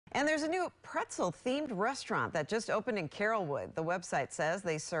And there's a new pretzel-themed restaurant that just opened in Carrollwood. The website says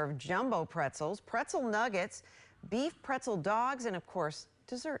they serve jumbo pretzels, pretzel nuggets, beef pretzel dogs, and of course,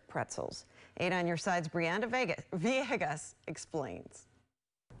 dessert pretzels. 8 on your side's Brianda Villegas explains.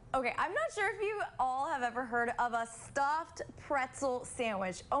 Okay, I'm not sure if you all have ever heard of a stuffed pretzel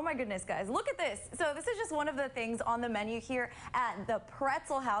sandwich. Oh my goodness, guys, look at this. So this is just one of the things on the menu here at the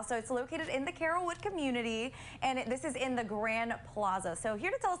Pretzel Haus. So it's located in the Carrollwood community, and this is in the Grand Plaza. So here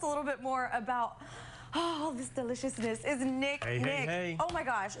to tell us a little bit more about all this deliciousness is Nick. Hey. Oh my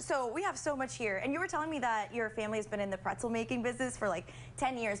gosh, so we have so much here. And you were telling me that your family has been in the pretzel making business for like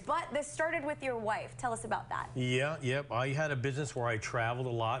 10 years, but this started with your wife. Tell us about that. Yep. I had a business where I traveled a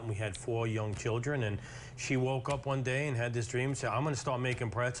lot, and we had 4 young children, and she woke up one day and had this dream and said, I'm going to start making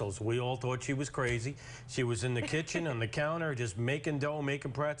pretzels. We all thought she was crazy. She was in the kitchen on the counter just making dough,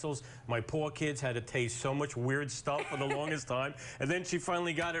 making pretzels. My poor kids had to taste so much weird stuff for the longest time, and then she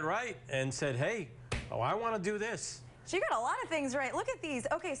finally got it right and said, hey, I want to do this. She got a lot of things right. Look at these.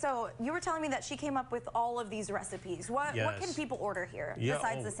 Okay, so you were telling me that she came up with all of these recipes. What can people order here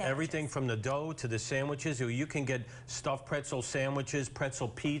besides the sandwiches? Everything from the dough to the sandwiches. You can get stuffed pretzel sandwiches, pretzel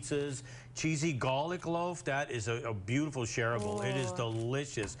pizzas, cheesy garlic loaf. That is a beautiful shareable. It is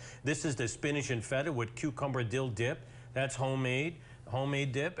delicious. This is the spinach and feta with cucumber dill dip. That's homemade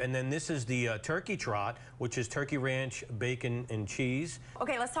dip. And then this is the turkey trot, which is turkey ranch, bacon, and cheese.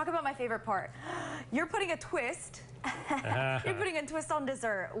 Okay, let's talk about my favorite part. You're putting a twist. You're putting a twist on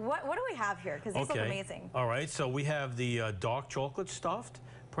dessert. What do we have here? Because these look amazing. All right, so we have the dark chocolate stuffed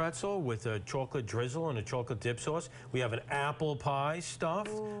pretzel with a chocolate drizzle and a chocolate dip sauce. We have an apple pie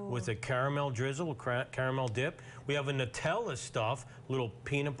stuffed with a caramel drizzle, caramel dip. We have a Nutella stuffed, little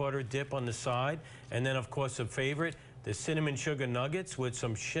peanut butter dip on the side. And then, of course, a favorite, the cinnamon sugar nuggets with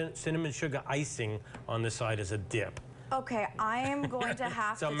some cinnamon sugar icing on the side as a dip. Okay, I am going to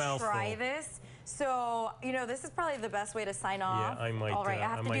have to try this. So, you know, this is probably the best way to sign off. Yeah, I might. All right, I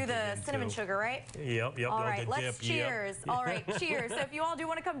have to do the cinnamon sugar, right? Yep. All right, let's cheers. Yep. All right, cheers. So if you all do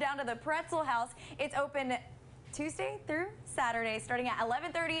want to come down to the Pretzel Haus, it's open Tuesday through Saturday, starting at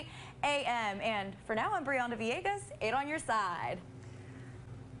 11:30 a.m. And for now, I'm Brianda Villegas, 8 on your side.